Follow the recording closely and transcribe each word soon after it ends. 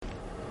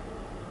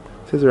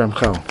Says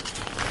Ramchal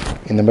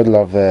in the middle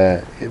of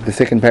the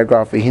second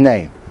paragraph.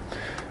 Hinei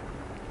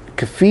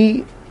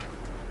kafi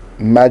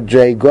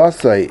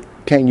madregosai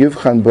ken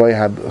yuvchan boy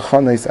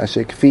habchonis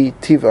asher kafi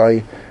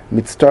tivai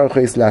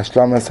mitztarchis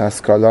lashlamas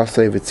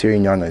haskalasai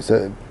v'tzirin yanoi. So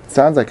it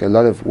sounds like a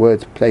lot of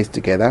words placed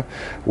together.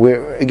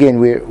 We're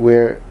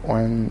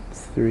 1,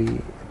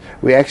 3.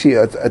 We actually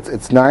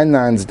it's 9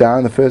 lines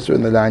down. The first one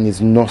in the line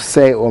is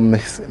noseh or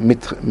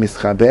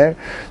mischaber,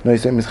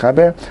 noseh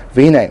mischaber.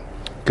 V'hinei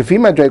kafi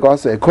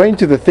madregosai, according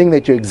to the thing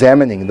that you're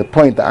examining, the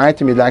point, the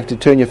item you'd like to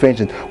turn your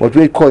attention, what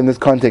we'd call in this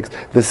context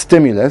the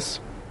stimulus.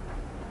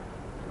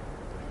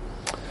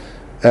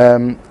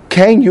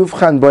 According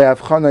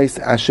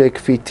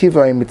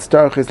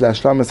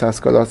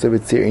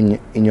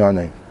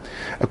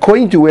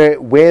to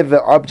where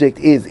the object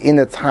is in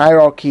its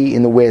hierarchy,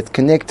 in the way it's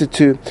connected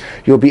to,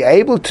 you'll be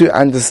able to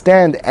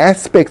understand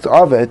aspects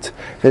of it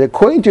that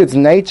according to its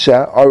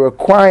nature are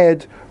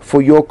required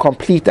for your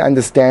complete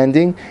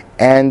understanding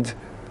and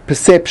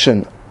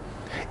perception.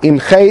 If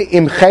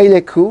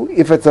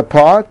it's a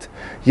part,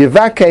 you'll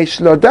ask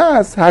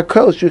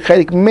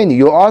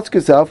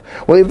yourself,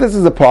 well, if this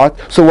is a part,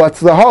 so what's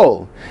the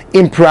whole?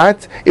 In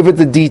prat, if it's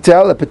a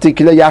detail, a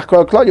particular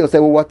yachkol klal, you'll say,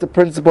 well, what's the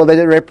principle that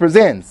it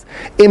represents?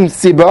 Im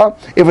siba,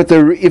 if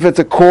it's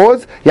a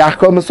cause,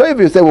 yachkol mesoiva,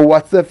 you'll say, well,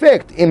 what's the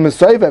effect? Im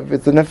mesoiva, if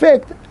it's an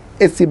effect,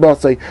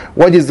 esibasai,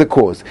 what is the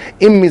cause?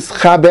 Im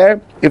mischaber,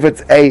 if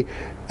it's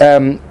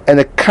an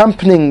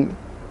accompanying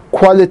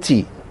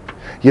quality,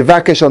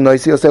 Yevakesh al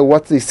noisi, you'll say,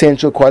 what's the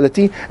essential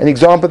quality? An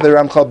example that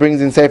Ramchal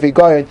brings in Sefer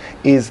Goyen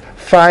is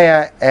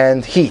fire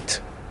and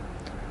heat.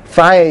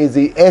 Fire is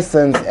the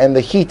essence, and the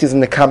heat is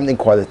an accompanying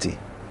quality.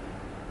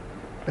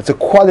 It's a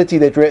quality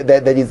that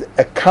is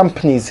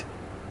accompanies.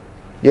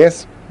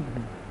 Yes.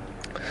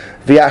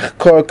 And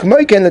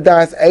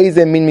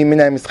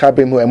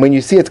when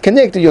you see it's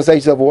connected, you'll say to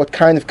yourself, well, what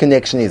kind of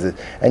connection is it?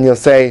 And you'll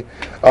say,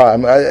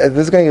 this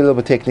is going to get a little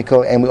bit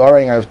technical, and we are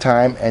running out of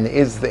time, and it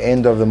is the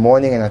end of the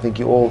morning, and I think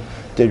you all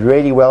did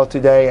really well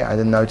today. I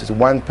didn't notice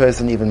one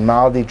person even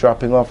mildly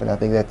dropping off, and I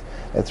think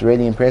that's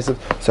really impressive.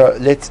 So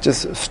let's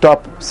just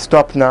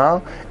stop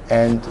now,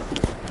 and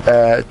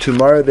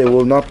tomorrow there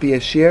will not be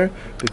a shir.